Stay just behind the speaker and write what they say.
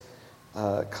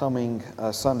coming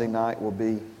Sunday night will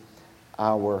be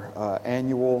our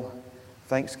annual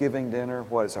Thanksgiving dinner.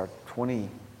 What is our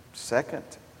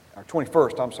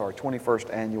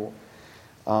 21st annual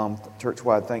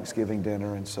church-wide Thanksgiving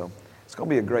dinner. And so it's going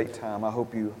to be a great time. I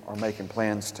hope you are making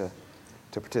plans to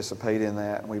participate in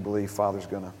that. And we believe Father's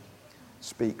going to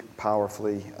speak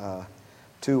powerfully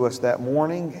to us that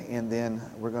morning. And then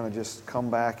we're going to just come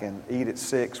back and eat at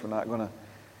 6. We're not going to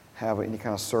have any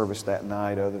kind of service that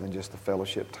night other than just the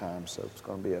fellowship time. So it's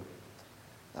going to be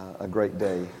a great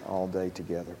day, all day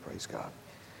together. Praise God.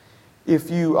 If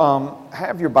you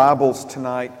have your Bibles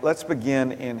tonight, let's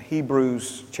begin in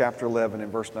Hebrews chapter 11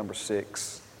 and verse number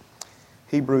 6.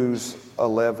 Hebrews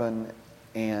 11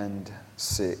 and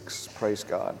 6. Praise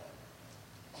God.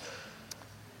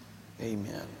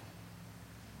 Amen.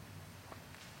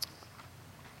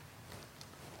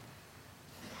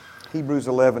 Hebrews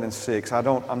 11 and 6. I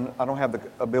don't have the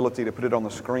ability to put it on the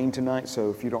screen tonight,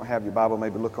 so if you don't have your Bible,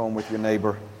 maybe look on with your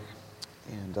neighbor.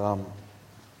 And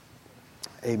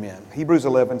amen. Hebrews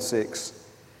 11:6.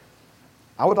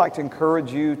 I would like to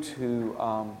encourage you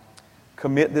to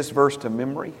commit this verse to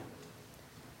memory.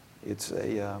 It's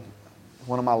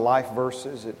one of my life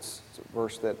verses. It's a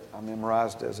verse that I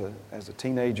memorized as a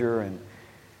teenager, and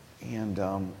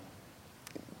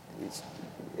it's,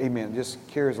 amen, just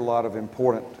carries a lot of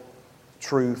important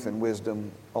truth and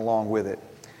wisdom along with it.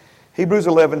 Hebrews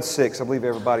 11:6. I believe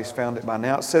everybody's found it by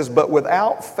now. It says, "But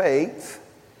without faith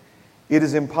it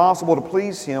is impossible to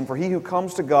please Him, for he who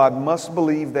comes to God must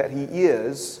believe that He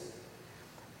is,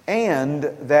 and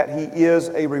that He is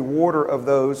a rewarder of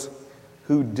those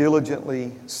who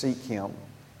diligently seek Him."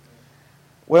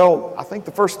 Well, I think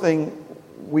the first thing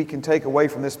we can take away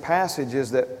from this passage is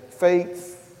that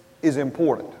faith is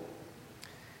important.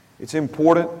 It's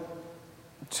important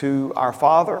to our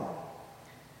Father.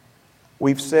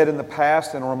 We've said in the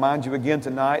past, and I'll remind you again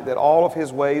tonight, that all of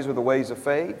His ways are the ways of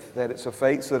faith, that it's a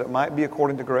faith so that it might be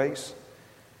according to grace.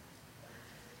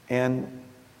 And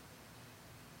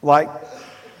like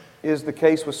is the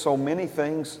case with so many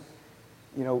things,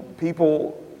 you know,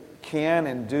 people can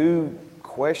and do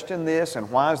question this,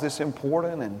 and why is this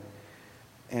important?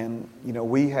 And you know,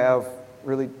 we have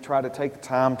really tried to take the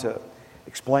time to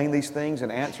explain these things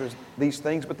and answer these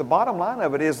things. But the bottom line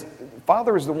of it is,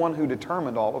 Father is the one who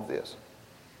determined all of this.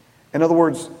 In other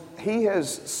words, He has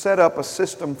set up a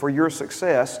system for your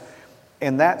success,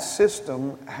 and that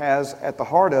system has at the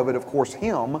heart of it, of course,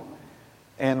 Him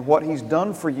and what He's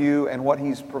done for you and what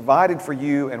He's provided for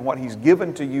you and what He's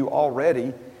given to you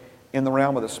already in the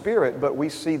realm of the Spirit. But we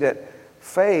see that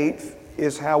faith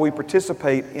is how we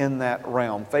participate in that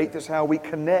realm. Faith is how we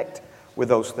connect with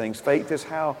those things. Faith is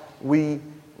how we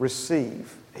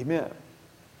receive. Amen.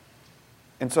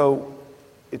 And so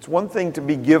it's one thing to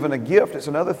be given a gift. It's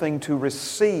another thing to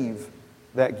receive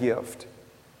that gift.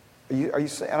 Are you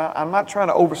saying? And I'm not trying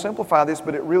to oversimplify this,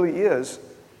 but it really is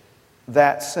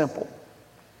that simple.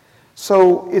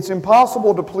 So it's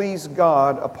impossible to please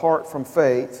God apart from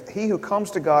faith. He who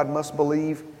comes to God must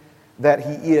believe that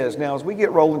He is. Now, as we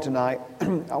get rolling tonight,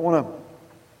 I want to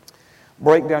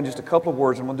break down just a couple of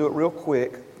words. I'm going to do it real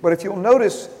quick. But if you'll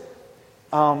notice,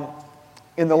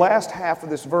 in the last half of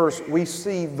this verse, we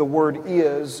see the word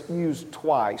 "is" used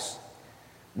twice.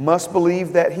 Must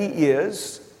believe that He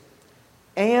is,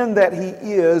 and that He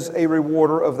is a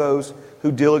rewarder of those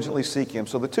who diligently seek Him.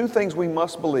 So the two things we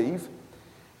must believe,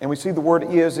 and we see the word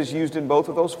 "is" used in both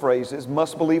of those phrases.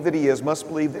 Must believe that He is, must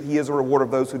believe that He is a rewarder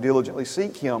of those who diligently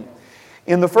seek Him.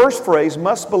 In the first phrase,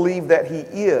 must believe that He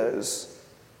is,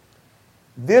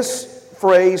 this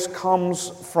phrase comes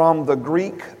from the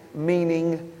Greek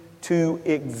meaning to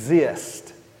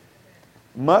exist.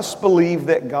 Must believe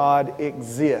that God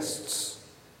exists.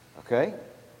 Okay?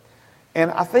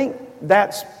 And I think,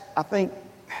 how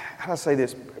do I say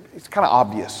this? It's kind of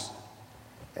obvious.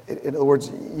 In other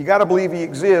words, you got to believe He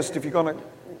exists if you're going to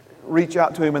reach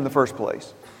out to Him in the first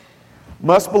place.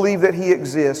 Must believe that He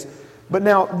exists. But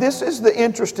now, this is the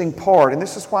interesting part, and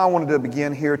this is why I wanted to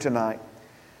begin here tonight.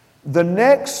 The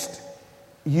next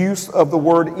use of the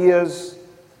word is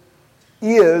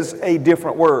a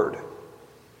different word.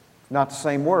 Not the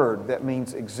same word that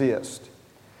means exist.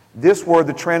 This word,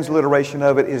 the transliteration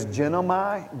of it is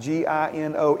ginomai,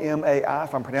 Ginomai,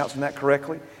 if I'm pronouncing that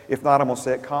correctly. If not, I'm going to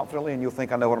say it confidently and you'll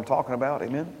think I know what I'm talking about.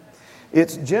 Amen?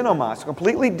 It's ginomai. It's a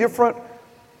completely different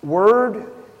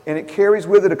word, and it carries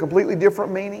with it a completely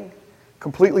different meaning,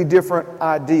 completely different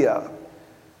idea.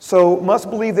 So,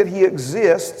 must believe that He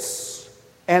exists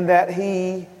and that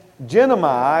He,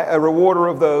 ginomai, a rewarder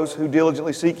of those who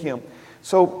diligently seek Him.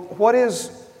 So, what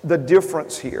is the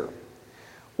difference here?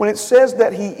 When it says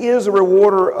that He is a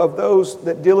rewarder of those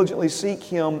that diligently seek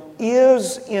Him,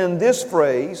 is in this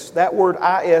phrase, that word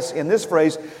is in this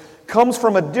phrase, comes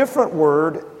from a different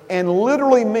word and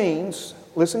literally means,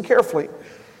 listen carefully,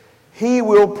 He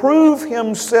will prove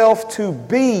Himself to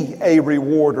be a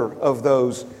rewarder of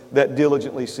those that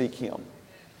diligently seek Him.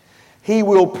 He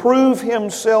will prove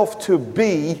Himself to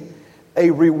be a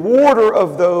rewarder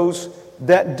of those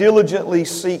that diligently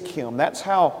seek Him. That's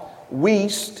how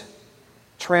Wiest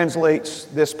translates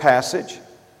this passage.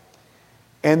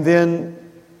 And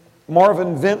then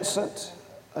Marvin Vincent,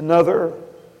 another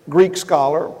Greek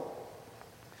scholar,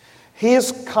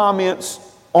 his comments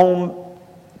on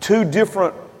two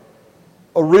different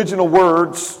original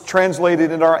words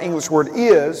translated into our English word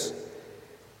is,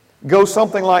 go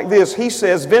something like this.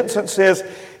 Vincent says,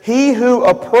 he who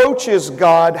approaches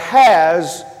God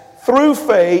has, through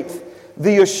faith,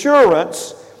 the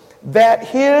assurance that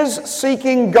his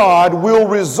seeking God will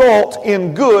result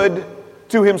in good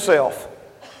to himself.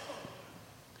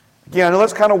 Again, I know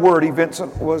that's kind of wordy.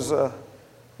 Vincent was one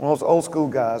of those old school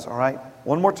guys, all right?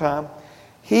 One more time.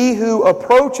 He who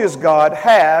approaches God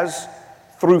has,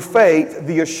 through faith,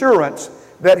 the assurance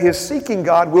that his seeking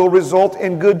God will result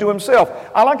in good to himself.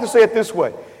 I like to say it this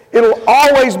way. It'll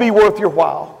always be worth your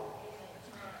while.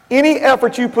 Any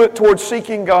effort you put towards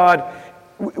seeking God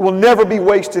will never be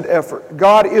wasted effort.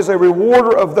 God is a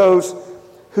rewarder of those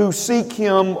who seek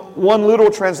Him. One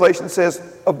literal translation says,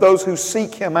 of those who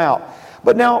seek Him out.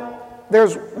 But now,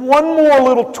 there's one more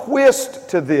little twist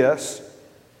to this.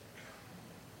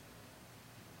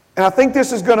 And I think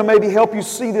this is going to maybe help you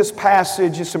see this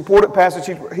passage, this important passage,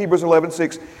 Hebrews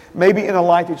 11:6, maybe in a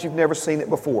light that you've never seen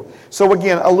it before. So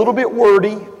again, a little bit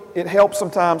wordy. It helps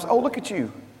sometimes. Oh, look at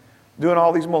you, doing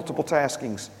all these multiple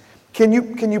taskings. Can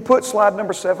you put slide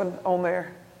number 7 on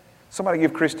there? Somebody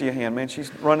give Christy a hand, man.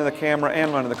 She's running the camera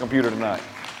and running the computer tonight.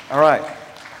 All right.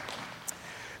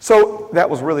 So that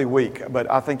was really weak,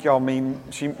 but I think y'all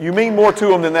you mean more to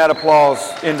them than that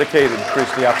applause indicated,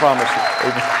 Christy. I promise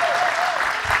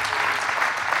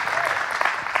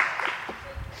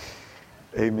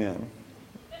you. Amen.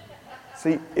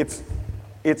 See,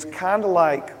 it's kind of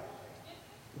like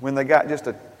when they got just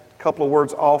a couple of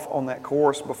words off on that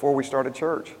chorus before we started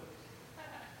church.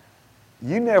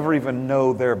 You never even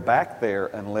know they're back there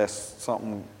unless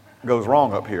something goes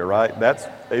wrong up here, right? That's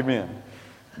amen.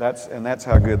 That's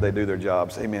how good they do their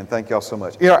jobs. Amen. Thank y'all so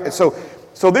much. Yeah.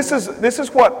 So this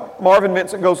is what Marvin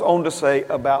Vincent goes on to say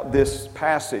about this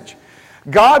passage.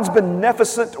 God's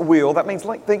beneficent will, that means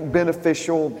think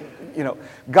beneficial,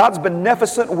 God's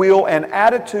beneficent will and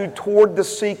attitude toward the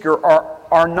seeker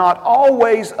are not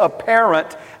always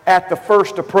apparent at the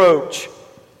first approach.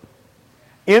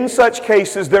 In such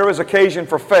cases, there is occasion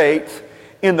for faith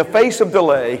in the face of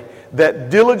delay that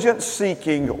diligent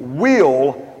seeking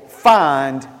will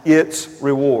find its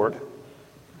reward.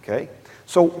 Okay?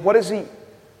 So what is he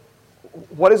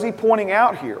pointing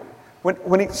out here?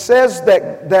 When he says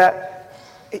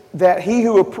that he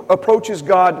who approaches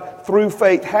God through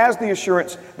faith has the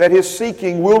assurance that his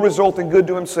seeking will result in good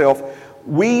to himself,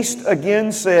 Wiest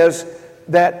again says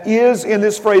that is in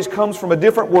this phrase comes from a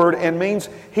different word and means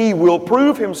he will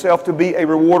prove himself to be a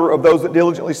rewarder of those that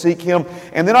diligently seek him.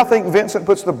 And then I think Vincent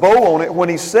puts the bow on it when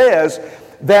he says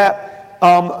that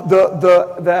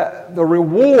the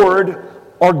reward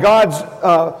or God's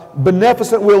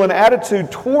beneficent will and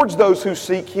attitude towards those who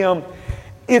seek him,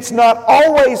 it's not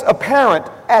always apparent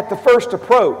at the first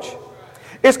approach.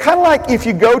 It's kind of like if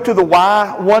you go to the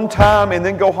Y one time and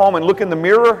then go home and look in the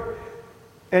mirror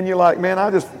and you're like, man,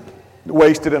 I just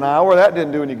wasted an hour. That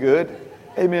didn't do any good.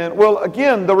 Amen. Well,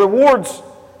 again, the rewards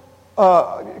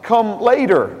come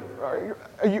later.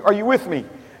 Are you with me?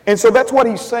 And so that's what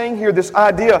he's saying here, this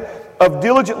idea of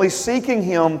diligently seeking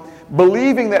him,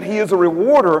 believing that he is a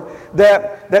rewarder,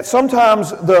 that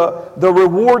sometimes the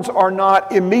rewards are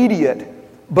not immediate,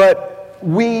 but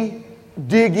we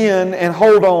dig in and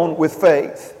hold on with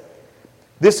faith.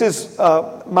 This is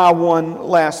my one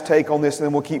last take on this, and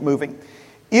then we'll keep moving.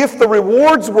 If the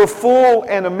rewards were full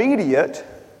and immediate,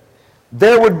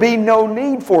 there would be no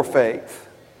need for faith.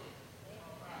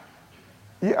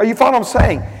 Are you following what I'm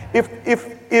saying?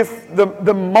 If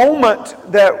the moment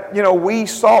that we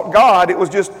sought God, it was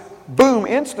just boom,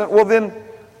 instant, well then,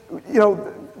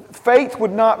 faith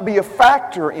would not be a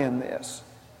factor in this.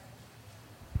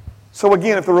 So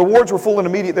again, if the rewards were full and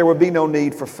immediate, there would be no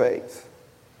need for faith.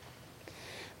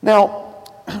 Now,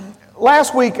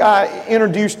 last week I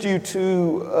introduced you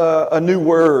to a new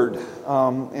word,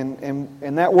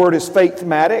 and that word is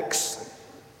Faithmatics.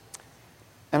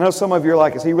 I know some of you are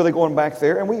like, is he really going back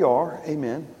there? And we are,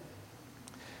 amen.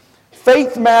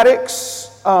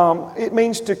 Faithmatics it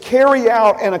means to carry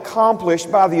out and accomplish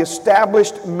by the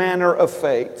established manner of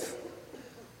faith.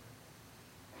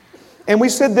 And we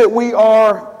said that we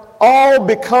are all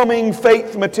becoming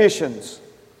faithmaticians.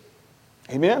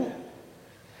 Amen?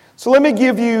 So let me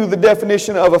give you the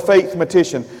definition of a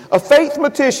faithmatician. A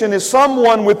faithmatician is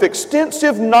someone with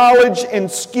extensive knowledge and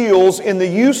skills in the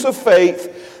use of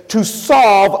faith to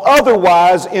solve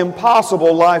otherwise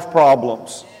impossible life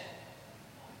problems.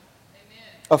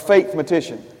 A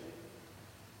faithmatician.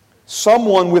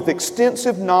 Someone with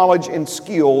extensive knowledge and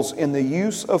skills in the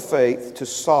use of faith to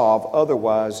solve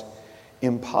otherwise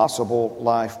impossible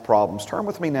life problems. Turn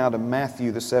with me now to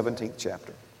Matthew, the 17th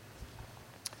chapter.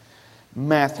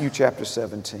 Matthew chapter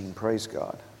 17. Praise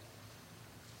God.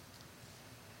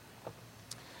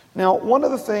 Now, one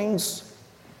of the things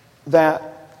that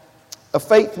a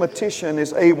faithmatician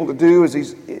is able to do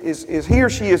is he or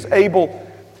she is able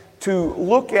to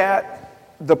look at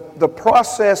the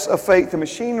process of faith, the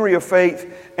machinery of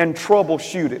faith, and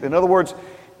troubleshoot it. In other words,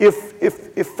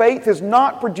 if faith is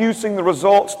not producing the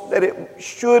results that it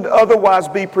should otherwise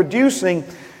be producing,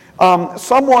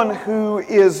 someone who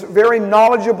is very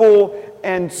knowledgeable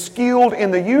and skilled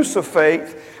in the use of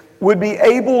faith would be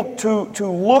able to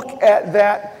look at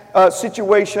that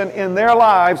situation in their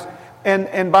lives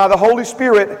and by the Holy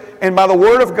Spirit and by the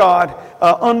Word of God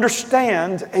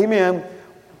understand, amen,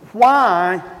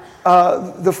 why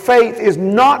the faith is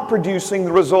not producing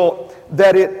the result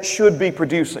that it should be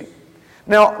producing.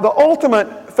 Now, the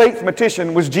ultimate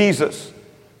faithmatician was Jesus.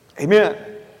 Amen.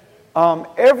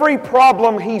 Every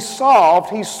problem he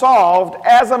solved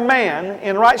as a man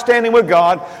in right standing with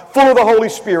God, full of the Holy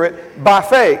Spirit, by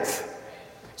faith.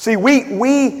 See,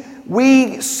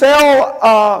 we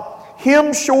sell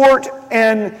him short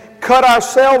and cut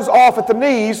ourselves off at the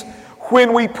knees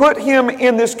when we put him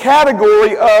in this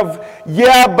category of,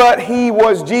 yeah, but he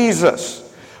was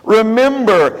Jesus.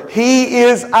 Remember, he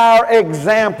is our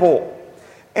example.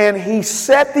 And he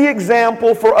set the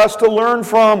example for us to learn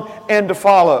from and to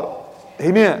follow.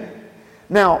 Amen.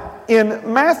 Now, in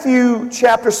Matthew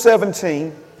chapter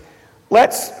 17,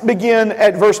 let's begin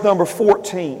at verse number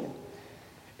 14.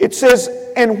 It says,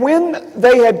 "And when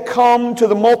they had come to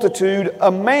the multitude,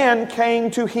 a man came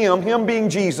to him, him being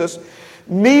Jesus,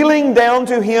 kneeling down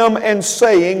to him and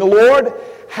saying, Lord,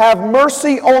 have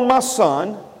mercy on my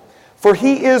son, for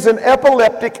he is an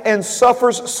epileptic and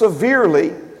suffers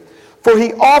severely, for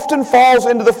he often falls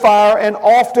into the fire and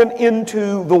often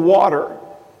into the water.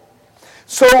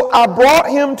 So I brought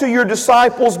him to your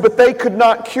disciples, but they could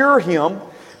not cure him.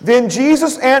 Then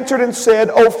Jesus answered and said,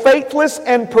 O faithless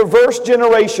and perverse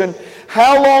generation,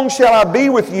 how long shall I be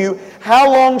with you?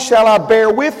 How long shall I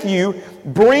bear with you?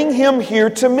 Bring him here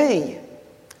to me.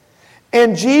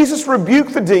 And Jesus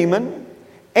rebuked the demon,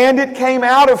 and it came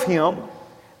out of him,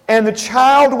 and the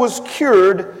child was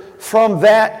cured from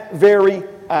that very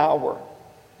hour."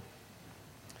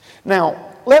 Now,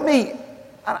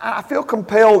 I feel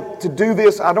compelled to do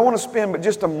this. I don't want to spend but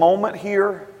just a moment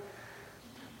here.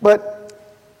 But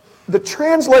the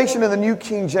translation in the New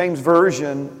King James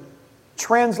Version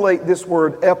translate this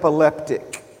word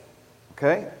epileptic.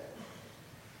 Okay?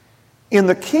 In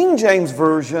the King James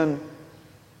Version,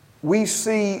 we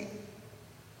see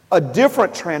a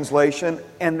different translation,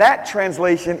 and that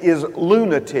translation is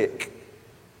lunatic.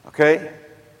 Okay?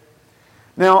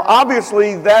 Now,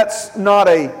 obviously, that's not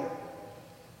a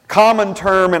common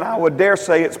term, and I would dare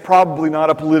say it's probably not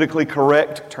a politically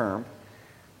correct term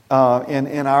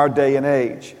in our day and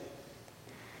age.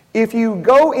 If you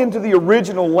go into the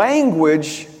original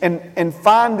language and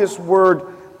find this word,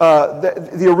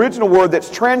 the original word that's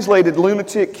translated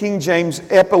lunatic, King James,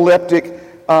 epileptic,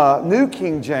 New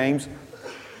King James,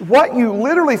 what you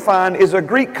literally find is a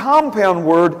Greek compound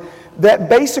word that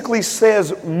basically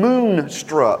says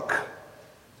moonstruck.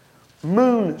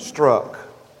 Moonstruck.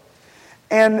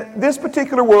 And this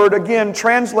particular word, again,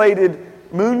 translated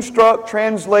moonstruck,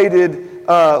 translated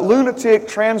lunatic,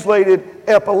 translated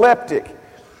epileptic.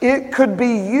 It could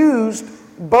be used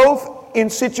both in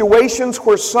situations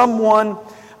where someone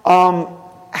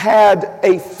had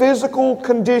a physical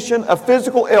condition, a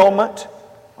physical ailment,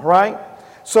 right?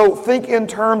 So think in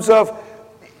terms of,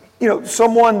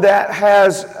 someone that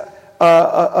has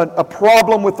a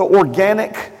problem with the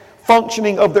organic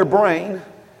functioning of their brain,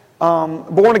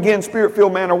 born again,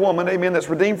 spirit-filled man or woman, amen, that's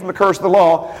redeemed from the curse of the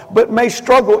law, but may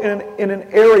struggle in an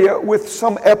area with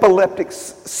some epileptic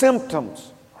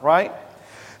symptoms, right?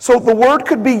 So the word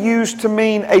could be used to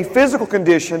mean a physical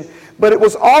condition, but it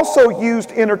was also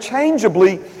used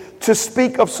interchangeably to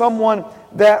speak of someone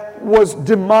that was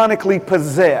demonically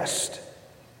possessed.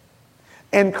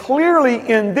 And clearly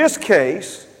in this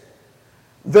case,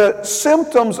 the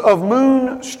symptoms of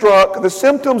moonstruck, the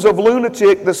symptoms of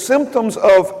lunatic, the symptoms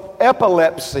of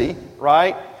epilepsy,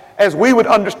 right, as we would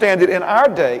understand it in our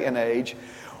day and age,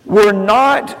 were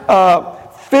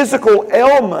not physical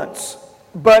ailments,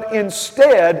 but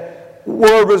instead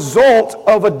were a result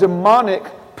of a demonic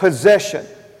possession.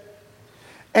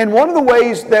 And one of the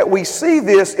ways that we see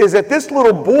this is that this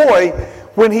little boy,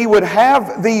 when he would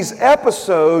have these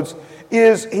episodes,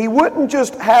 is he wouldn't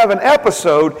just have an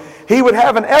episode, he would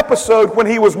have an episode when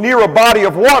he was near a body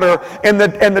of water and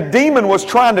the demon was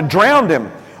trying to drown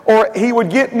him. Or he would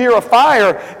get near a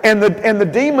fire and the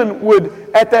demon would,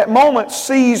 at that moment,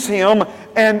 seize him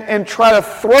and try to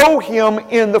throw him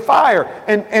in the fire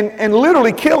and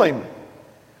literally kill him.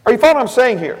 Are you following what I'm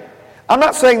saying here? I'm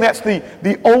not saying that's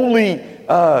the only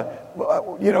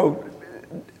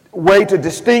way to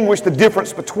distinguish the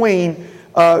difference between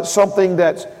something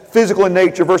that's physical in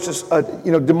nature versus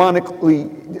demonic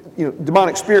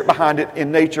spirit behind it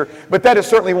in nature, but that is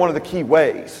certainly one of the key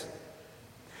ways.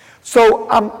 So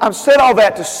I've said all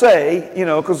that to say,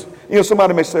 because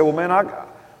somebody may say, well, man,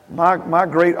 my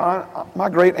great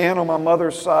aunt on my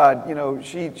mother's side,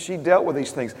 she dealt with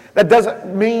these things. That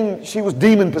doesn't mean she was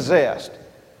demon possessed.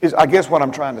 Is I guess what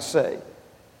I'm trying to say.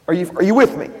 Are you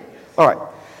with me? All right.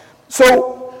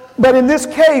 So, but in this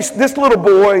case, this little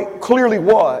boy clearly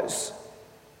was.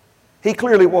 He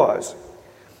clearly was.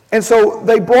 And so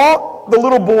they brought the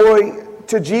little boy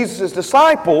to Jesus'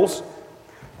 disciples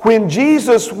when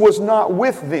Jesus was not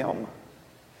with them.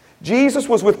 Jesus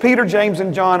was with Peter, James,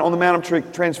 and John on the Mount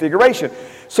of Transfiguration.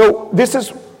 So this is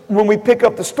when we pick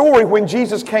up the story, when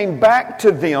Jesus came back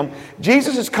to them.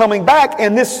 Jesus is coming back,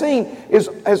 and this scene is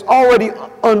already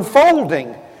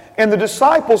unfolding. And the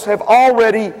disciples have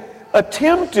already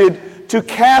attempted to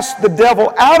cast the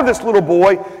devil out of this little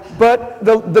boy, but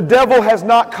the devil has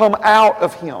not come out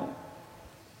of him.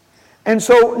 And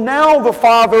so now the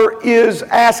Father is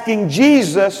asking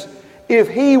Jesus if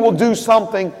he will do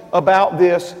something about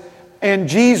this. And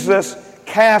Jesus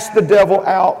cast the devil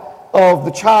out of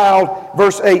the child.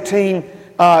 Verse 18,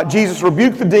 Jesus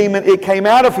rebuked the demon, it came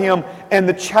out of him, and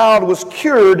the child was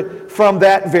cured from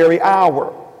that very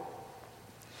hour.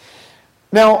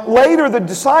 Now, later the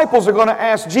disciples are going to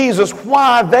ask Jesus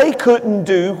why they couldn't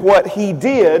do what he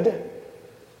did.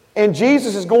 And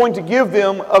Jesus is going to give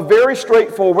them a very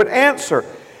straightforward answer.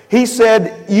 He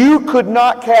said, you could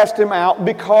not cast him out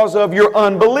because of your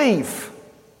unbelief.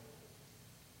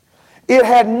 It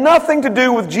had nothing to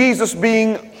do with Jesus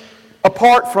being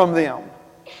apart from them.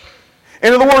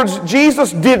 In other words,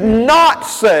 Jesus did not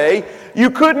say, you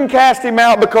couldn't cast him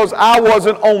out because I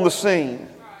wasn't on the scene.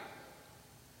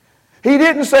 He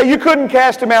didn't say, you couldn't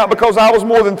cast him out because I was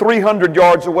more than 300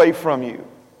 yards away from you.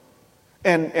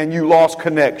 And you lost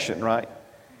connection, right?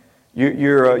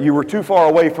 You were too far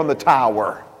away from the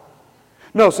tower.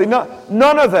 No, see,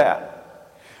 none of that.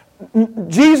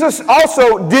 Jesus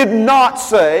also did not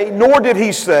say, nor did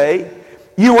he say,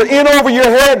 you were in over your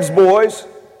heads, boys.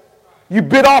 You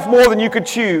bit off more than you could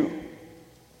chew.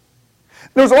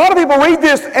 There's a lot of people read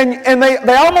this and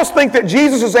they almost think that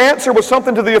Jesus' answer was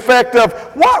something to the effect of,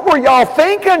 what were y'all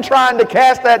thinking trying to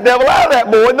cast that devil out of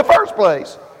that boy in the first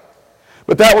place?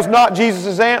 But that was not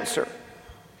Jesus' answer.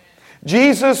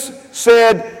 Jesus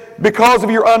said, because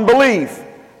of your unbelief.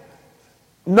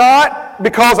 Not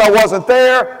because I wasn't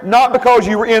there, not because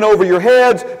you were in over your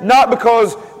heads, not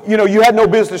because you had no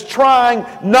business trying,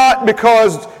 not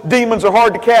because demons are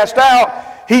hard to cast out.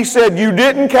 He said you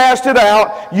didn't cast it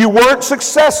out, you weren't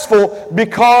successful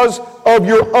because of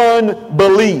your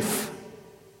unbelief.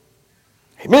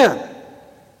 Amen.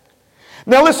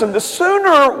 Now listen, the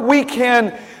sooner we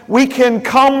can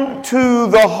come to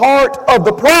the heart of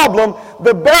the problem,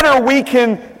 the better we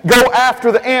can go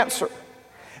after the answer.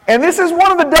 And this is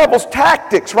one of the devil's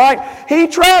tactics, right? He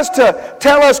tries to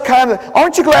tell us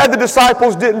aren't you glad the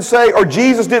disciples didn't say, or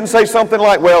Jesus didn't say something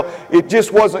like, well, it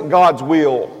just wasn't God's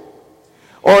will.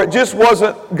 Or it just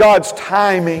wasn't God's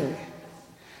timing.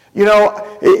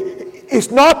 It's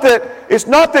not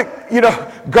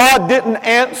that God didn't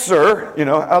answer.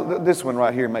 This one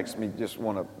right here makes me just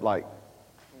want to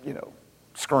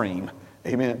scream.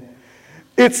 Amen.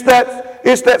 It's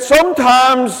that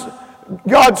sometimes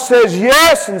God says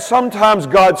yes, and sometimes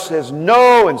God says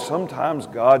no, and sometimes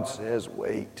God says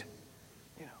wait.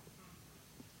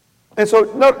 And so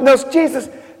no, Jesus,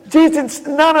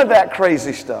 none of that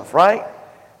crazy stuff, right?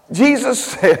 Jesus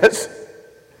says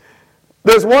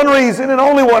there's one reason and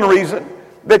only one reason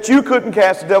that you couldn't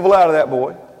cast the devil out of that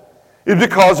boy is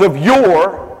because of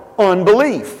your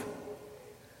unbelief.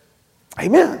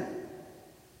 Amen.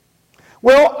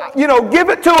 Well, give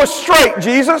it to us straight,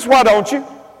 Jesus. Why don't you?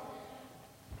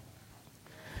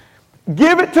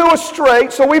 Give it to us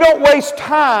straight so we don't waste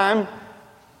time,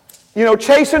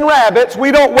 chasing rabbits.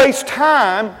 We don't waste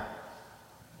time,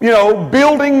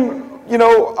 building,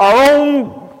 our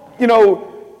own,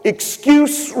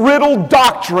 excuse-riddled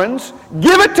doctrines.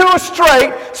 Give it to us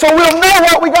straight so we'll know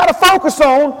what we got to focus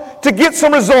on to get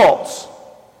some results.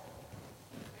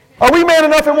 Are we man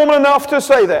enough and woman enough to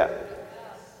say that?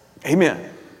 Amen.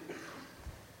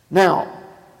 Now,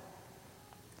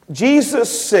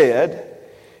 Jesus said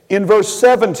in verse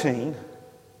 17,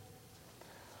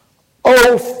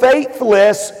 "O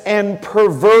faithless and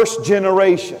perverse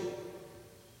generation."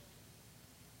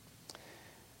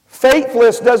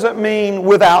 Faithless doesn't mean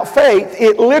without faith.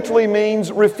 It literally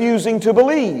means refusing to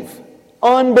believe,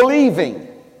 unbelieving.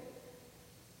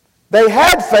 They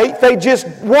had faith, they just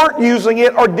weren't using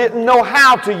it or didn't know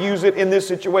how to use it in this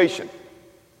situation.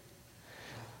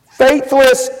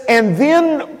 Faithless and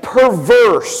then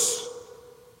perverse.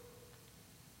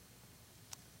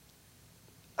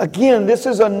 Again, this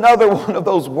is another one of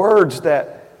those words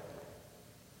that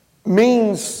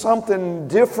means something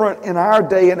different in our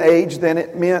day and age than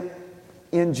it meant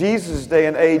in Jesus' day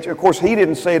and age. Of course, he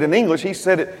didn't say it in English, he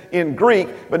said it in Greek,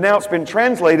 but now it's been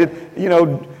translated,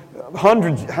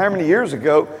 hundreds, how many years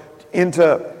ago,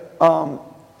 into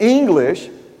English.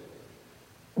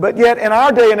 But yet, in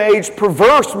our day and age,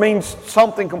 perverse means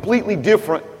something completely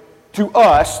different to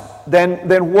us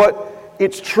than what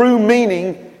its true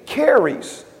meaning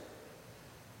carries.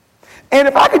 And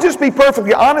if I could just be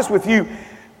perfectly honest with you,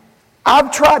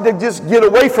 I've tried to just get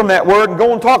away from that word and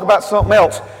go and talk about something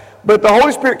else. But the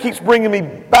Holy Spirit keeps bringing me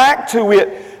back to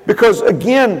it because,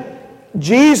 again,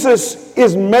 Jesus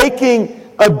is making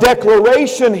a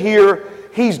declaration here.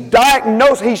 He's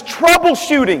diagnosed, he's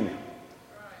troubleshooting.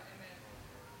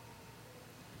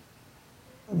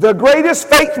 The greatest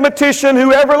faithmatician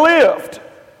who ever lived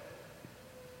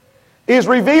is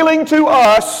revealing to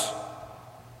us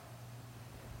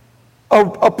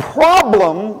a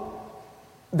problem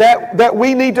that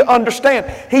we need to understand.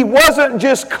 He wasn't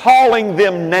just calling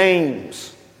them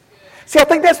names. See, I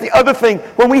think that's the other thing.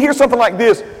 When we hear something like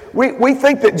this, we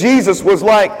think that Jesus was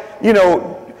like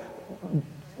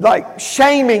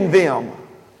shaming them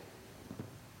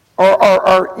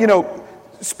or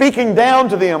speaking down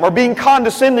to them or being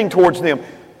condescending towards them.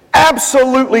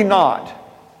 Absolutely not.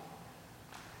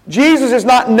 Jesus is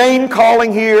not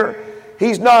name-calling here.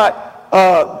 He's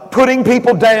not putting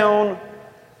people down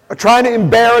or trying to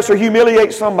embarrass or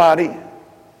humiliate somebody.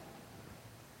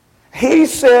 He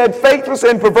said, faithless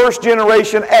and perverse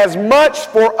generation, as much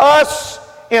for us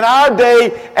in our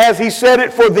day as he said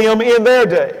it for them in their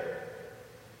day.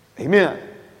 Amen.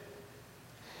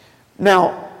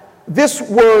 Now, this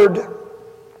word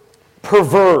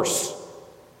perverse.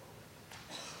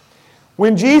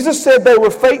 When Jesus said they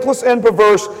were faithless and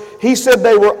perverse, he said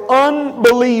they were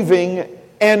unbelieving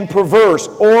and perverse,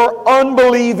 or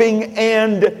unbelieving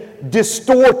and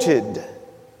distorted.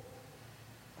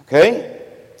 Okay?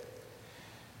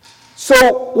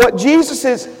 So what Jesus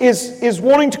is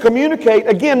wanting to communicate,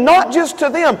 again, not just to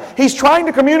them. He's trying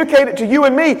to communicate it to you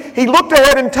and me. He looked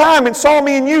ahead in time and saw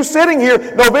me and you sitting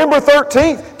here November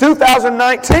 13th,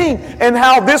 2019, and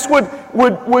how this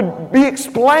would be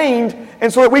explained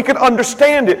and so that we could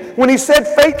understand it. When he said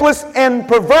faithless and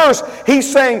perverse,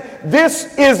 he's saying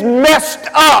this is messed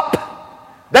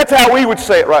up. That's how we would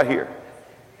say it right here.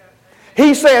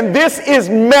 He's saying this is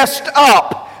messed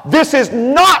up. This is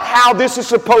not how this is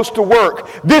supposed to work.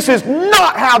 This is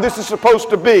not how this is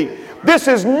supposed to be. This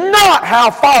is not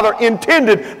how Father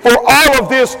intended for all of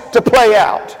this to play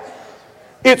out.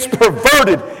 It's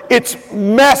perverted. It's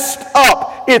messed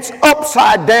up. It's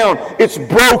upside down. It's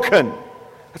broken.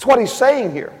 That's what he's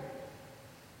saying here.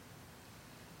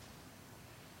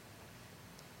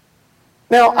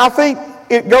 Now, I think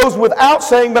it goes without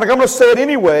saying, but I'm going to say it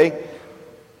anyway.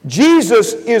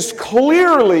 Jesus is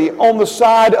clearly on the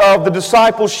side of the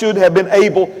disciples should have been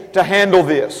able to handle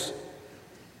this.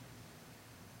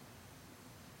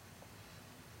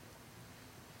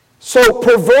 So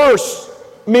perverse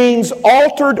means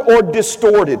altered or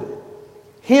distorted.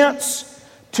 Hence,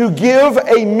 to give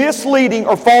a misleading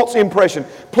or false impression.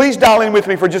 Please dial in with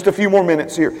me for just a few more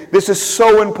minutes here. This is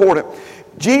so important.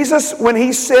 Jesus, when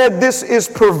he said this is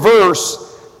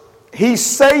perverse, he's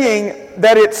saying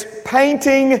that it's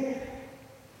painting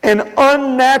an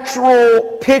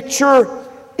unnatural picture,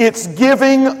 it's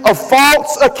giving a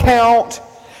false account,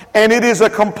 and it is a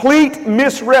complete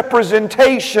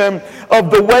misrepresentation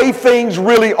of the way things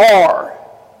really are.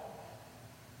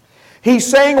 He's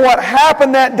saying what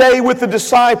happened that day with the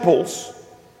disciples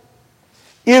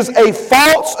is a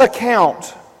false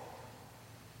account.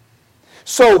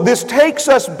 So this takes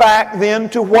us back then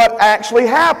to what actually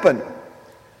happened.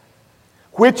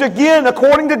 Which again,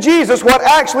 according to Jesus, what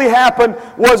actually happened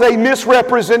was a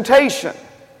misrepresentation.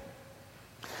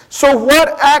 So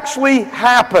what actually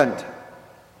happened?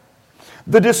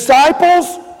 The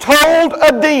disciples told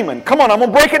a demon. Come on, I'm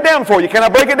going to break it down for you. Can I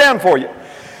break it down for you?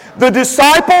 The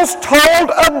disciples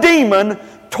told a demon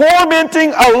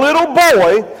tormenting a little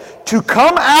boy to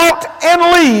come out and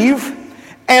leave,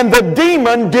 and the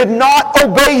demon did not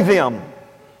obey them.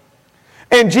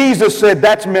 And Jesus said,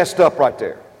 that's messed up right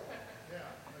there.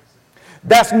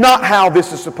 That's not how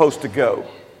this is supposed to go.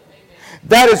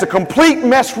 That is a complete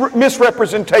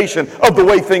misrepresentation of the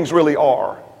way things really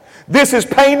are. This is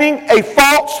painting a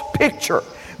false picture.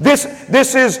 This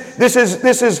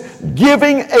is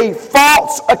giving a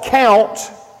false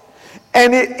account,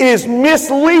 and it is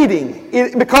misleading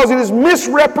because it is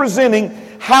misrepresenting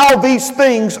how these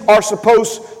things are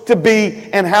supposed to be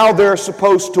and how they're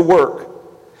supposed to work.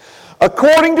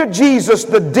 According to Jesus,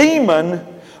 the demon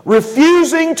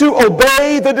refusing to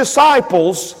obey the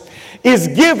disciples is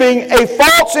giving a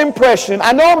false impression.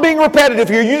 I know I'm being repetitive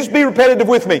here. You just be repetitive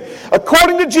with me.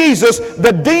 According to Jesus,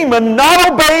 the demon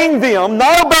not obeying them,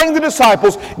 not obeying the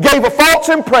disciples, gave a false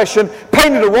impression,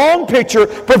 painted a wrong picture,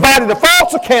 provided a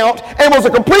false account, and was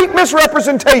a complete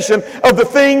misrepresentation of the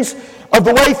things, of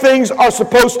the way things are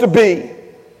supposed to be.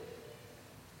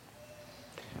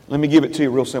 Let me give it to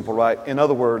you real simple, right? In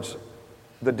other words,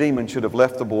 the demon should have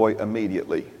left the boy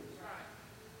immediately.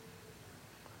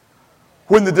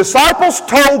 When the disciples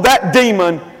told that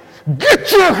demon,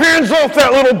 get your hands off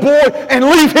that little boy and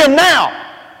leave him now,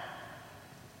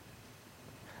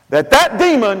 that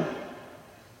demon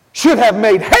should have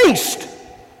made haste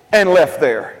and left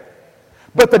there.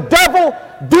 But the devil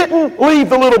didn't leave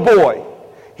the little boy.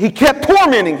 He kept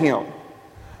tormenting him.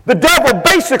 The devil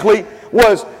basically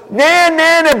was,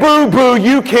 na boo boo,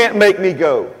 you can't make me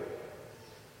go.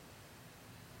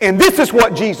 And this is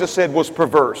what Jesus said was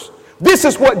perverse. This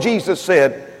is what Jesus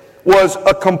said was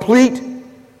a complete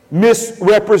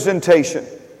misrepresentation.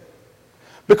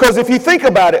 Because if you think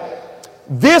about it,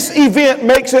 this event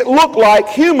makes it look like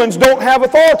humans don't have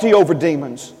authority over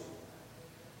demons.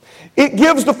 It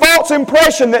gives the false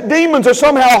impression that demons are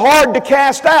somehow hard to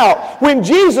cast out when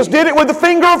Jesus did it with the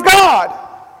finger of God.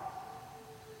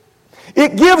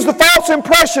 It gives the false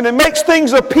impression and makes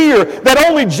things appear that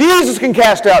only Jesus can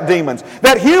cast out demons,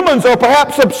 that humans are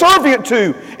perhaps subservient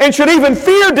to and should even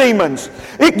fear demons.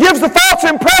 It gives the false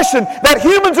impression that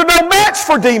humans are no match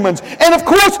for demons. And of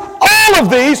course, all of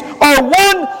these are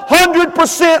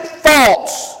 100%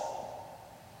 false.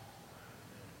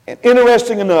 And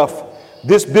interesting enough,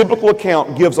 this biblical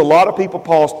account gives a lot of people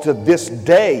pause to this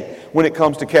day when it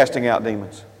comes to casting out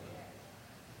demons.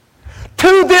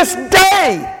 To this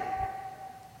day,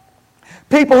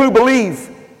 people who believe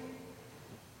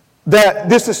that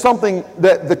this is something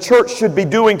that the church should be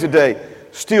doing today,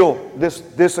 still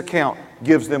this account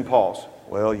gives them pause.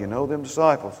 Well, you know them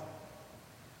disciples.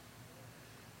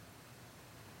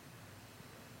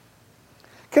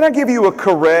 Can I give you a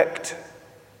correct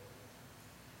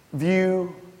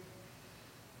view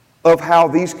of how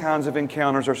these kinds of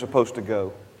encounters are supposed to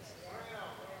go?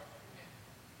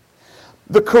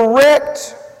 The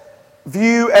correct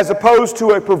view as opposed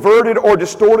to a perverted or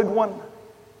distorted one.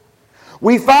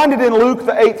 We find it in Luke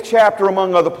the 8th chapter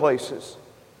among other places.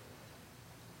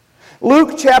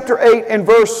 Luke chapter 8 and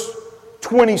verse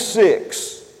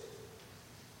 26.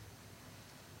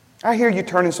 I hear you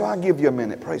turning, so I'll give you a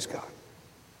minute. Praise God.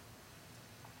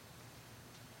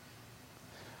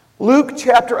 Luke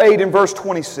chapter 8 and verse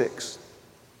 26.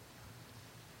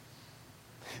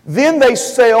 Then they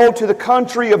sailed to the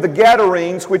country of the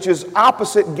Gadarenes, which is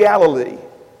opposite Galilee.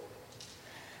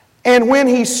 And when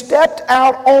he stepped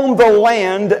out on the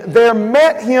land, there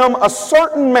met him a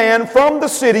certain man from the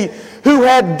city who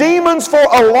had demons for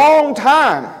a long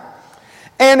time.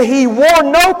 And he wore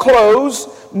no clothes,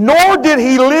 nor did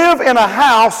he live in a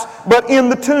house, but in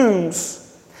the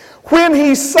tombs. When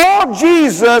he saw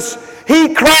Jesus,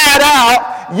 he cried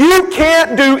out, "You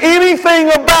can't do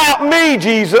anything about me,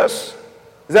 Jesus."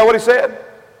 Is that what he said?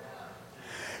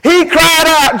 He cried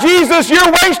out, "Jesus,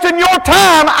 you're wasting your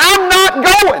time. I'm not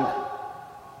going."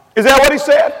 Is that what he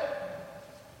said?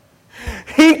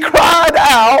 He cried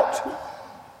out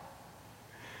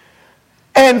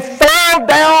and fell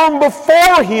down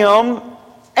before him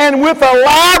and with a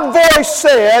loud voice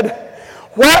said,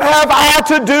 "What have I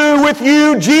to do with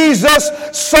you, Jesus,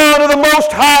 Son of the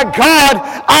Most High God?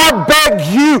 I beg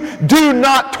you, do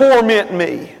not torment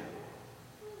me."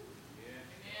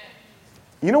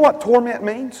 You know what torment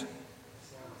means?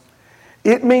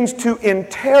 It means to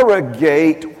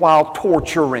interrogate while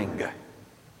torturing.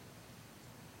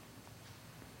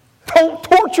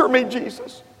 torture me,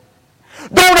 Jesus.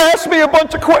 Don't ask me a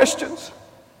bunch of questions.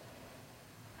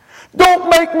 Don't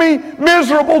make me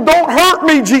miserable. Don't hurt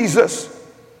me, Jesus.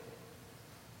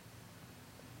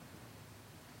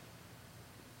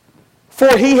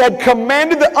 For he had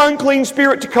commanded the unclean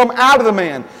spirit to come out of the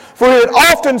man. For he had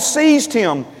often seized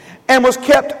him and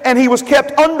he was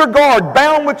kept under guard,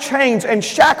 bound with chains and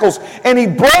shackles. And he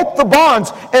broke the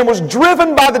bonds and was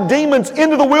driven by the demons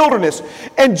into the wilderness.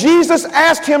 And Jesus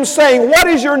asked him, saying, what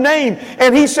is your name?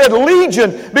 And he said,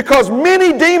 Legion, because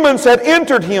many demons had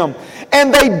entered him.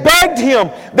 And they begged him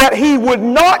that he would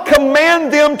not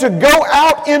command them to go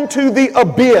out into the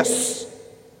abyss.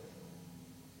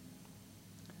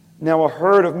 Now a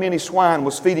herd of many swine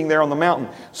was feeding there on the mountain.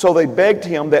 So they begged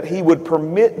him that he would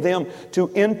permit them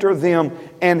to enter them,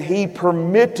 and he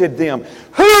permitted them.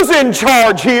 Who's in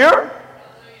charge here?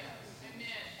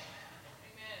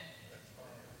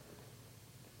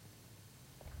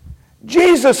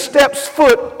 Jesus steps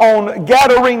foot on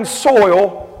Gadarene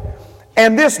soil,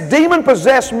 and this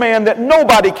demon-possessed man that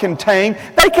nobody can tame,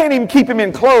 they can't even keep him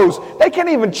in clothes. They can't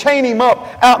even chain him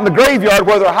up out in the graveyard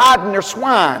where they're hiding their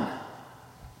swine.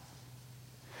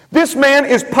 This man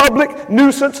is public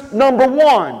nuisance number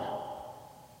one.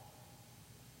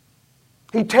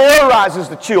 He terrorizes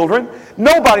the children.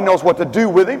 Nobody knows what to do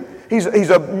with him. He's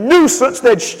a nuisance.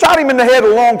 They'd shot him in the head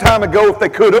a long time ago if they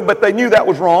could have, but they knew that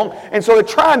was wrong. And so they're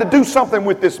trying to do something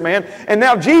with this man. And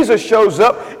now Jesus shows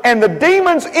up, and the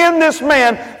demons in this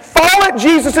man fall at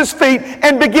Jesus' feet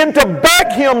and begin to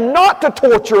beg him not to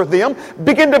torture them,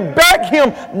 begin to beg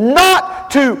him not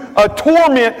to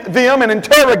torment them and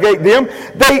interrogate them.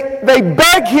 They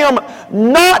beg him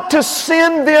not to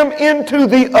send them into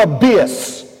the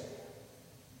abyss.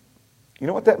 You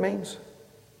know what that means?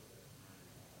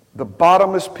 The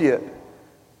bottomless pit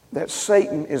that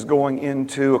Satan is going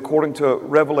into, according to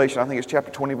Revelation, I think it's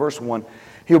chapter 20, verse 1,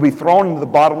 he'll be thrown into the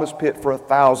bottomless pit for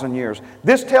 1,000 years.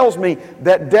 This tells me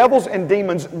that devils and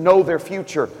demons know their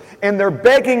future, and they're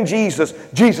begging Jesus,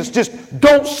 just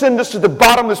don't send us to the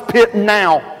bottomless pit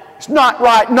now. It's not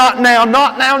right, not now,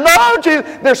 no, Jesus.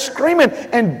 They're screaming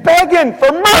and begging for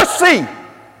mercy.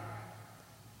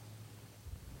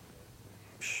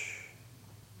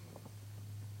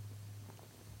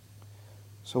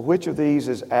 So which of these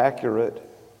is accurate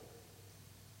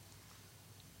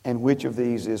and which of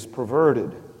these is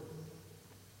perverted?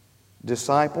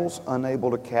 Disciples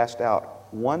unable to cast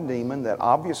out one demon that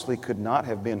obviously could not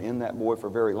have been in that boy for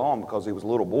very long because he was a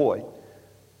little boy.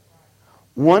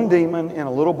 One demon in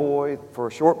a little boy for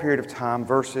a short period of time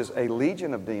versus a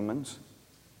legion of demons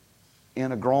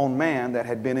in a grown man that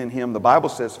had been in him, the Bible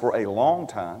says, for a long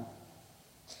time.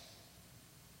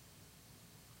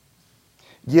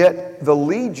 Yet the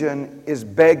legion is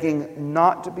begging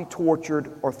not to be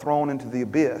tortured or thrown into the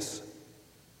abyss.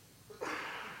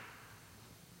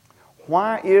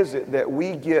 Why is it that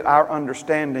we get our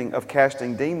understanding of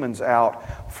casting demons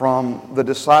out from the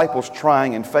disciples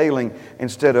trying and failing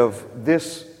instead of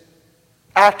this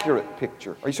accurate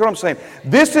picture? Are you see what I'm saying?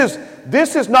 This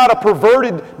is not a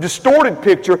perverted, distorted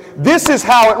picture. This is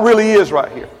how it really is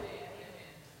right here.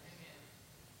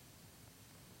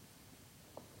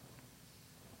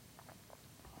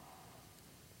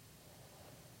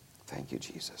 Thank you,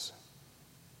 Jesus.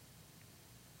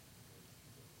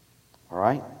 All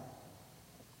right?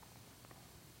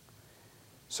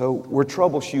 So we're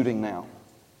troubleshooting now.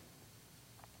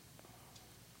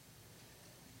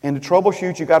 And to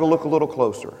troubleshoot, you've got to look a little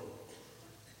closer.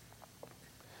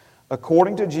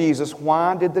 According to Jesus,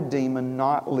 why did the demon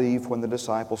not leave when the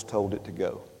disciples told it to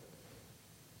go?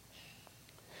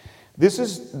 This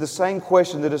is the same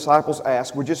question the disciples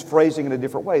asked. We're just phrasing it a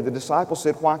different way. The disciples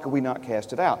said, why could we not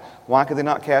cast it out? Why could they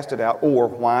not cast it out? Or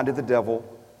why did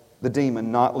the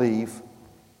demon, not leave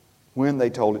when they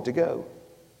told it to go?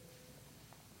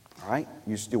 All right?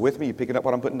 You still with me? You picking up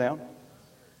what I'm putting down?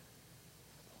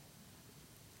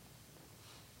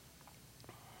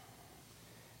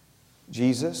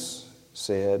 Jesus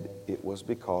said it was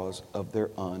because of their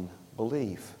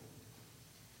unbelief.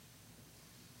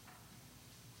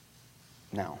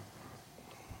 Now,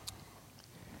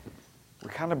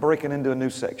 we're kind of breaking into a new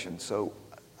section, so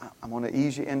I'm going to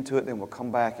ease you into it, then we'll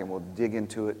come back and we'll dig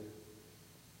into it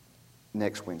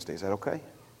next Wednesday. Is that okay?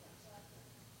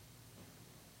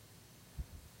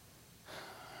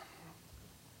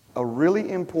 A really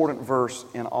important verse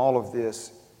in all of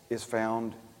this is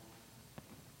found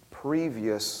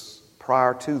previous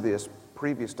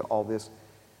to all this,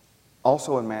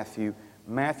 also in Matthew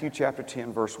chapter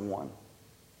 10, verse 1.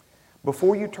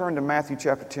 Before you turn to Matthew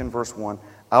chapter 10, verse 1,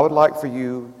 I would like for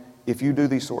you, if you do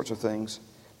these sorts of things,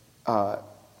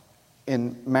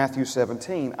 in Matthew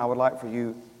 17, I would like for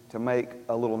you to make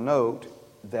a little note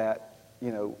that,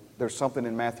 there's something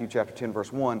in Matthew chapter 10,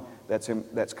 verse 1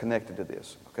 that's connected to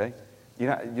this, okay? You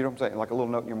know what I'm saying? Like a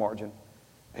little note in your margin.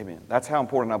 Amen. That's how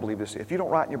important I believe this is. If you don't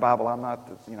write in your Bible,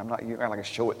 you're not like to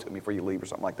show it to me before you leave or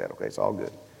something like that, okay? It's all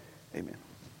good. Amen.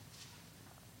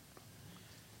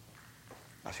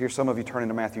 I hear some of you turning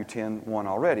to Matthew 10, 1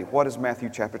 already. What does Matthew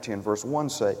chapter 10, verse 1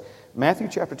 say? Matthew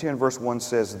chapter 10, verse 1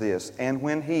 says this, "And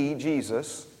when he,"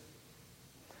 Jesus,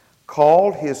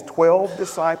 "called his 12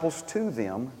 disciples to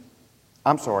them,"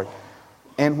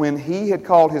 "and when he had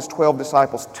called his 12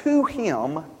 disciples to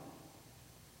him,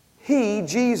 he,"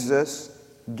 Jesus,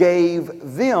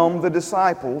 "gave them," the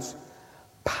disciples,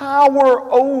 "power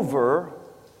over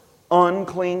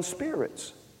unclean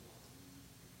spirits,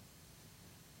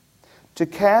 to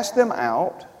cast them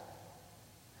out,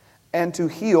 and to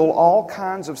heal all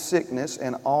kinds of sickness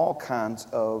and all kinds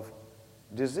of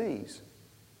disease."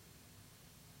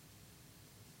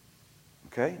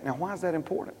 Okay, now why is that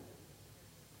important?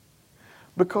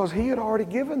 Because he had already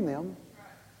given them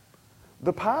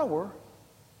the power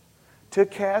to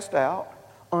cast out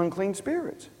unclean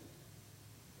spirits.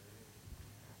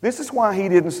 This is why he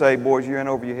didn't say, "Boys, you're in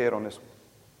over your head on this one."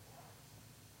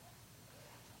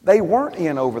 They weren't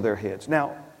in over their heads.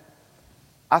 Now,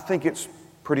 I think it's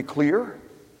pretty clear,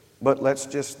 but let's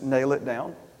just nail it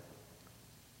down.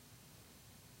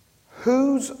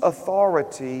 Whose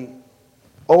authority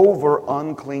over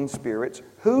unclean spirits,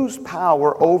 whose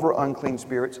power over unclean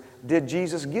spirits did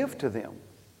Jesus give to them?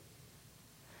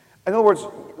 In other words,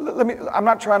 I'm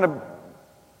not trying to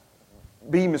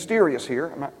be mysterious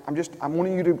here. I'm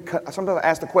wanting you to, sometimes I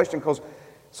ask the question because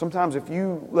sometimes if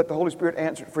you let the Holy Spirit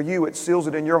answer it for you, it seals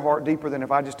it in your heart deeper than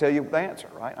if I just tell you the answer,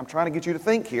 right? I'm trying to get you to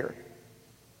think here.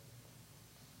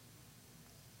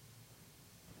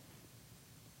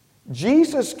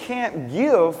 Jesus can't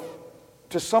give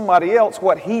to somebody else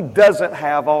what he doesn't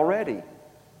have already.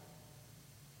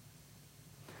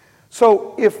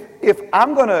 So if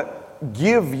I'm going to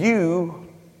give you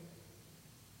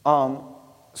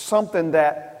something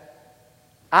that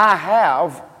I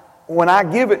have, when I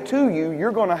give it to you,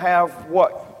 you're going to have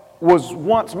what was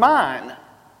once mine.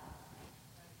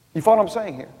 You follow what I'm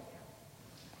saying here?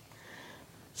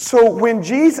 So when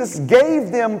Jesus gave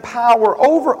them power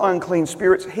over unclean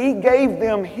spirits, he gave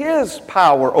them his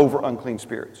power over unclean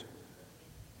spirits.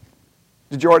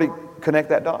 Did you already connect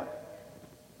that dot?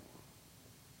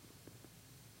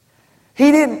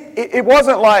 It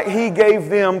wasn't like he gave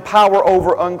them power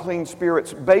over unclean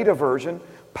spirits beta version,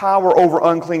 power over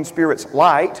unclean spirits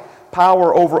light,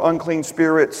 power over unclean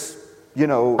spirits,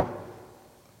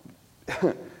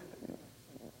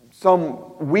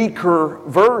 some weaker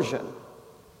version.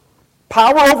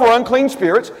 Power over unclean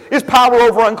spirits is power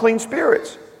over unclean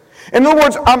spirits. In other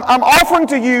words, I'm offering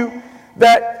to you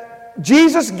that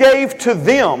Jesus gave to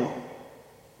them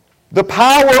the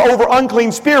power over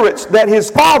unclean spirits that his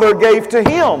Father gave to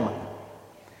him.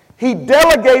 He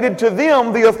delegated to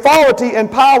them the authority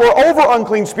and power over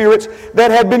unclean spirits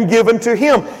that had been given to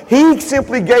him. He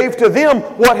simply gave to them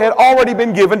what had already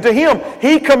been given to him.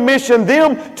 He commissioned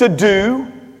them to do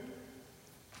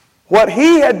what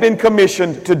he had been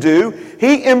commissioned to do.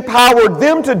 He empowered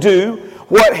them to do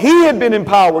what he had been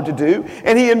empowered to do,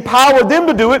 and he empowered them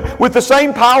to do it with the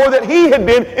same power that he had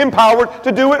been empowered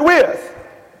to do it with.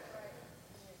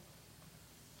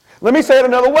 Let me say it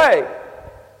another way.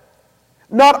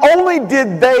 Not only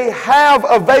did they have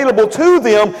available to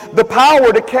them the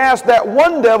power to cast that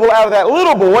one devil out of that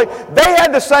little boy, they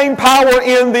had the same power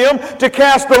in them to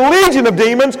cast the legion of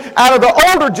demons out of the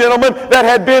older gentleman that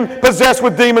had been possessed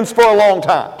with demons for a long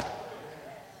time.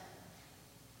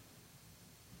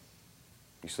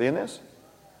 You seeing this?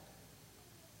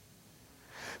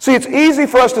 See, it's easy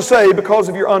for us to say because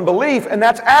of your unbelief, and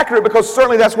that's accurate because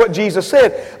certainly that's what Jesus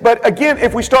said. But again,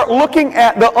 if we start looking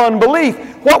at the unbelief,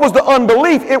 what was the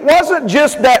unbelief? It wasn't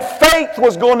just that faith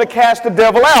was going to cast the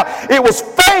devil out. It was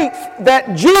faith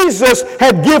that Jesus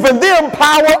had given them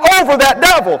power over that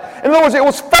devil. In other words, it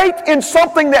was faith in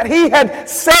something that he had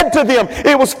said to them.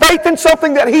 It was faith in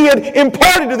something that he had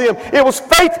imparted to them. It was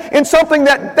faith in something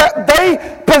that they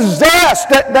possessed,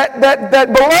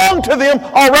 that belonged to them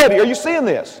already. Are you seeing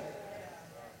this?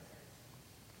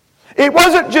 It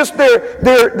wasn't just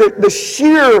the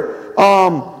sheer,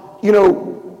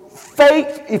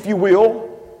 faith, if you will.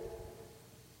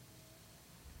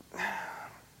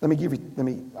 I'm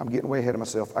getting way ahead of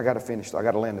myself. I got to finish. I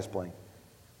got to land this plane.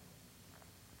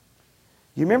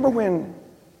 You remember when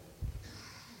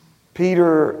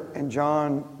Peter and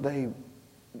John, they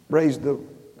raised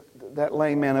that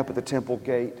lame man up at the temple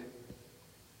gate?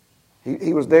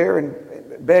 He was there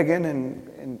and begging,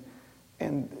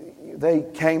 and they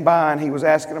came by, and he was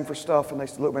asking them for stuff, and they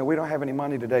said, look, man, we don't have any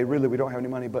money today. Really, we don't have any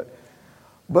money, but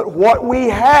what we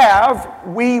have,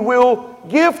 we will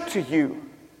give to you.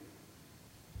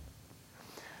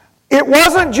 It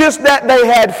wasn't just that they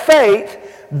had faith.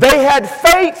 They had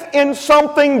faith in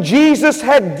something Jesus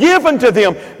had given to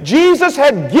them. Jesus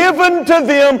had given to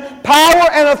them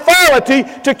power and authority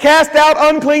to cast out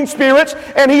unclean spirits,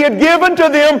 and He had given to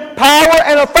them power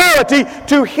and authority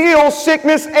to heal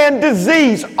sickness and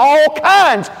disease. All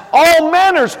kinds, all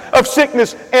manners of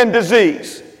sickness and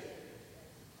disease.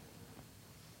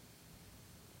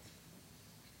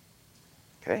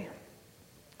 Okay?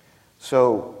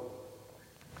 So,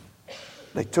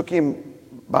 they took him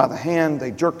by the hand,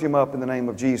 they jerked him up in the name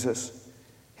of Jesus.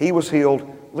 He was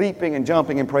healed, leaping and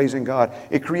jumping and praising God.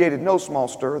 It created no small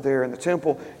stir there in the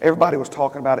temple. Everybody was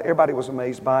talking about it. Everybody was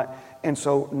amazed by it. And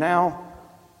so now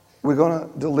we're going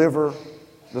to deliver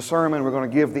the sermon. We're going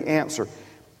to give the answer.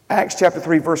 Acts chapter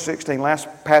 3, verse 16, last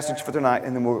passage for tonight,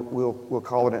 and then we'll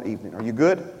call it an evening. Are you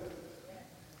good?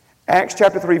 Acts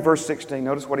chapter 3, verse 16.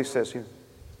 Notice what he says here.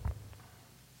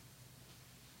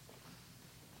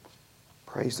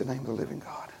 Praise the name of the living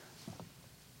God.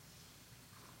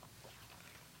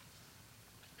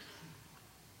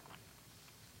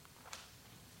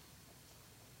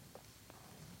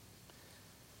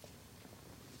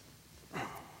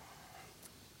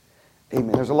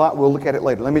 Amen. There's a lot. We'll look at it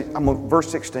later. I'm on verse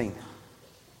 16.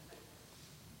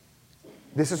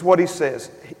 This is what he says.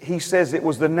 He says it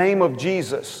was the name of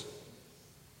Jesus.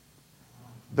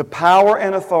 The power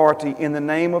and authority in the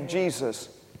name of Jesus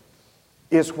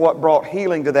is what brought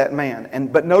healing to that man.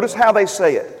 But notice how they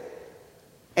say it.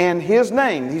 And His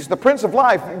name, He's the Prince of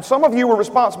Life. Some of you were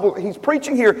responsible. He's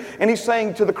preaching here, and he's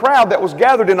saying to the crowd that was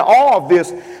gathered in awe of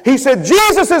this, he said,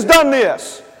 Jesus has done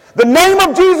this. The name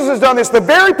of Jesus has done this. The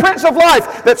very Prince of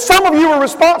Life that some of you were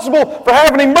responsible for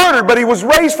having him murdered, but he was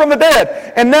raised from the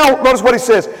dead. And now notice what he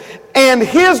says. And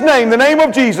His name, the name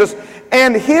of Jesus,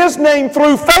 and His name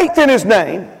through faith in His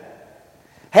name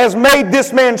has made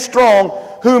this man strong,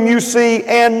 whom you see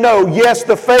and know. Yes,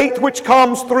 the faith which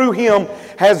comes through Him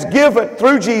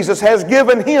through Jesus, has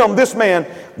given him, this man,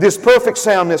 this perfect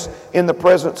soundness in the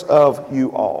presence of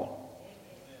you all.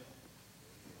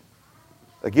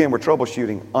 Again, we're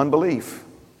troubleshooting unbelief.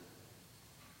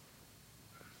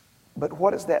 But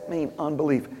what does that mean,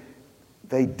 unbelief?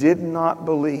 They did not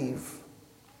believe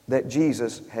that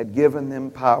Jesus had given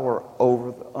them power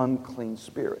over the unclean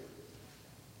spirit.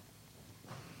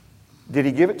 Did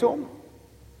He give it to them?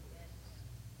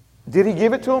 Did He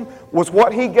give it to them? Was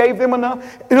what He gave them enough?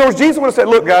 In other words, Jesus would have said,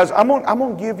 look guys, I'm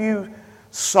going to give you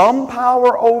some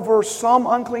power over some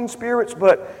unclean spirits,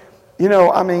 but,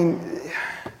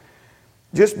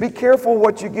 just be careful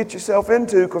what you get yourself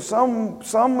into, because some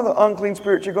of the unclean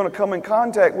spirits you're going to come in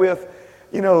contact with,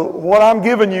 what I'm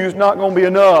giving you is not going to be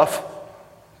enough.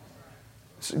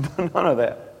 None of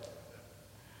that.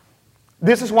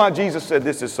 This is why Jesus said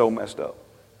this is so messed up.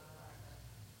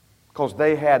 Because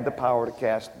they had the power to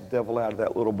cast the devil out of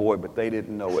that little boy, but they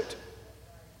didn't know it.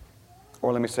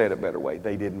 Or let me say it a better way.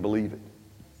 They didn't believe it.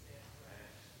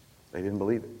 They didn't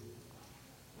believe it.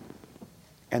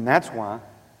 And that's why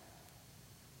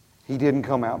he didn't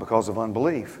come out, because of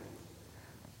unbelief.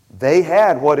 They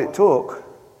had what it took,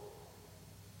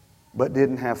 but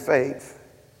didn't have faith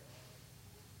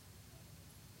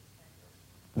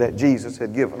that Jesus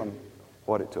had given them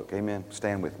what it took. Amen.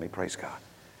 Stand with me. Praise God.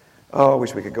 Oh, I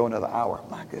wish we could go another hour.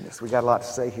 My goodness, we got a lot to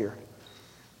say here.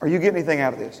 Are you getting anything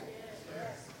out of this?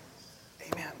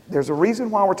 Amen. There's a reason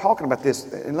why we're talking about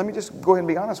this. And let me just go ahead and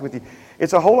be honest with you.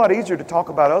 It's a whole lot easier to talk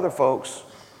about other folks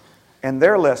and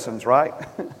their lessons, right?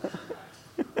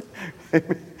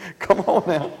 Come on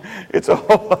now. It's a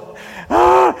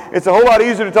whole lot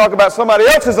easier to talk about somebody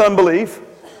else's unbelief.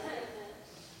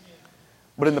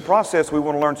 But in the process, we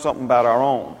want to learn something about our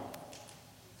own.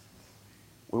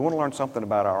 We want to learn something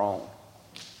about our own.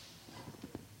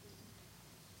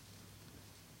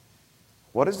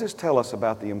 What does this tell us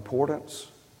about the importance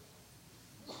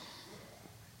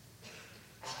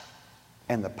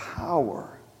and the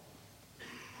power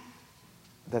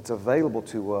that's available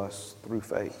to us through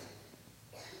faith?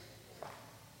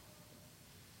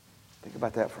 Think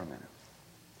about that for a minute.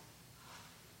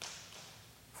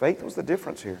 Faith was the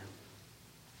difference here.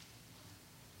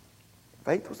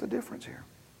 Faith was the difference here.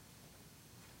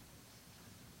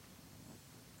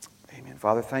 Amen.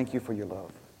 Father, thank you for your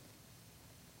love.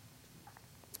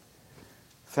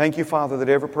 Thank you, Father, that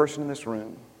every person in this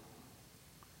room,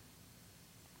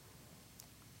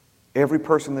 every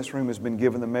person in this room has been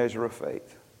given the measure of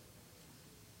faith.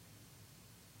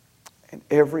 And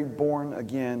Every born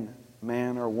again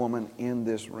man or woman in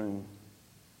this room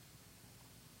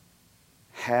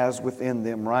has within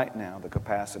them right now the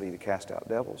capacity to cast out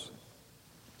devils,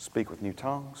 speak with new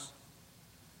tongues,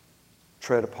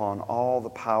 tread upon all the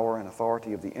power and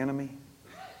authority of the enemy,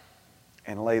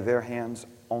 and lay their hands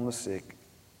on the sick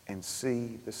and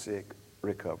see the sick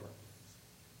recover.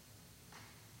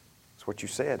 That's what you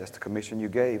said. That's the commission you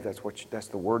gave. That's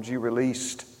the words you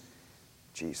released,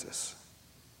 Jesus.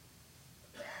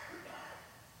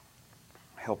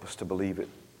 Help us to believe it,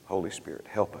 Holy Spirit.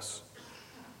 Help us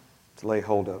to lay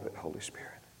hold of it, Holy Spirit.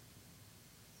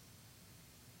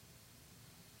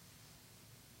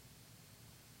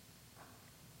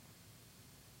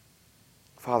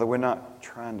 Father, we're not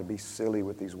trying to be silly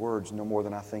with these words no more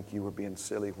than I think you were being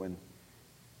silly when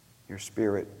your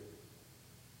Spirit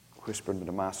whispered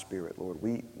into my spirit, Lord.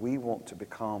 We want to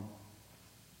become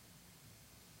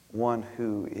one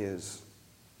who is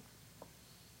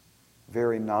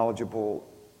very knowledgeable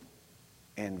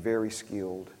and very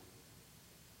skilled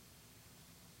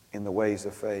in the ways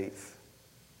of faith,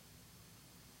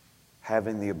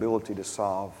 having the ability to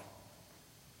solve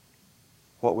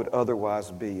what would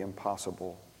otherwise be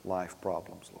impossible life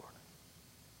problems, Lord.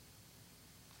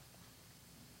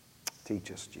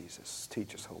 Teach us, Jesus.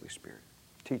 Teach us, Holy Spirit.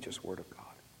 Teach us, Word of God.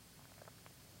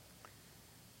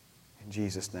 In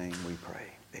Jesus' name we pray.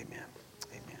 Amen.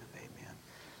 Amen. Amen.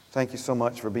 Thank you so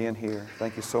much for being here.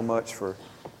 Thank you so much for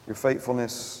your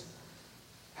faithfulness.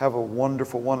 Have a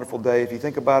wonderful, wonderful day. If you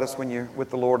think about us when you're with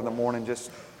the Lord in the morning,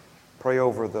 just pray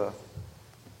over the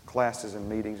classes and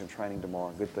meetings and training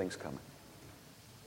tomorrow. Good things coming.